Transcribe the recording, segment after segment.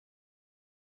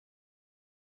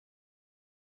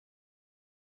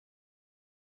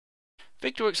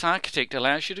Vectorworks Architect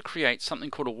allows you to create something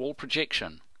called a wall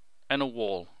projection and a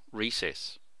wall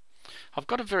recess. I've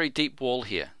got a very deep wall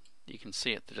here. You can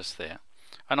see it just there.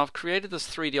 And I've created this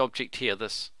 3D object here,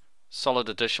 this solid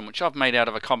addition, which I've made out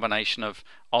of a combination of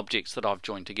objects that I've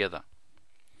joined together.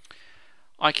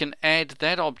 I can add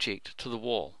that object to the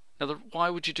wall. Now, why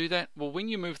would you do that? Well, when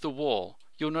you move the wall,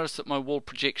 you'll notice that my wall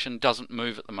projection doesn't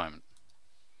move at the moment.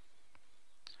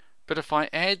 But if I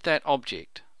add that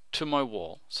object to my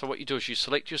wall, so what you do is you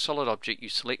select your solid object, you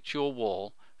select your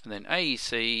wall, and then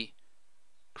AEC,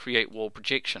 create wall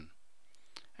projection.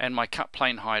 And my cut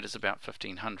plane height is about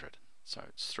 1500, so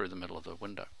it's through the middle of the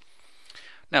window.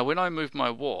 Now when I move my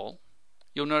wall,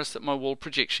 you'll notice that my wall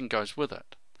projection goes with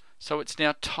it. So it's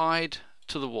now tied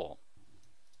to the wall.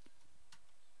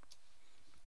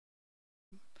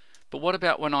 But what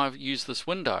about when I use this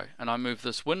window and I move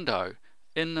this window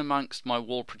in amongst my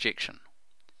wall projection?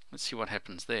 Let's see what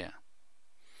happens there.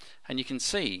 And you can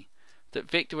see that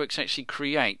Vectorworks actually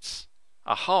creates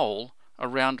a hole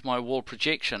around my wall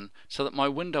projection so that my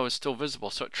window is still visible.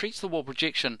 So it treats the wall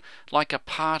projection like a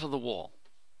part of the wall.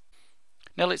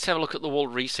 Now let's have a look at the wall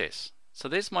recess. So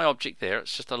there's my object there,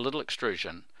 it's just a little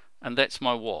extrusion, and that's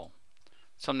my wall.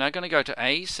 So I'm now going to go to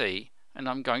AEC and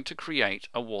I'm going to create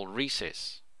a wall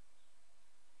recess.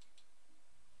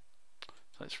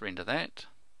 So let's render that.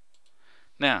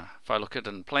 Now if I look at it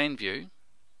in plan view,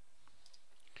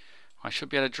 I should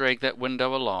be able to drag that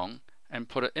window along and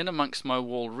put it in amongst my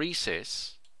wall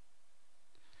recess.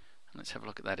 Let's have a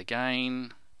look at that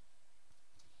again.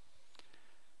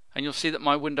 And you'll see that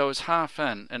my window is half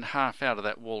in and half out of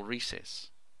that wall recess.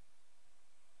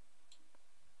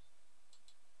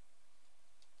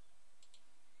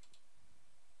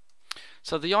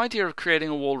 So the idea of creating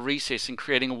a wall recess and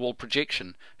creating a wall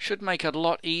projection should make it a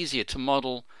lot easier to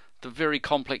model the very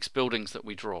complex buildings that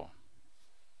we draw.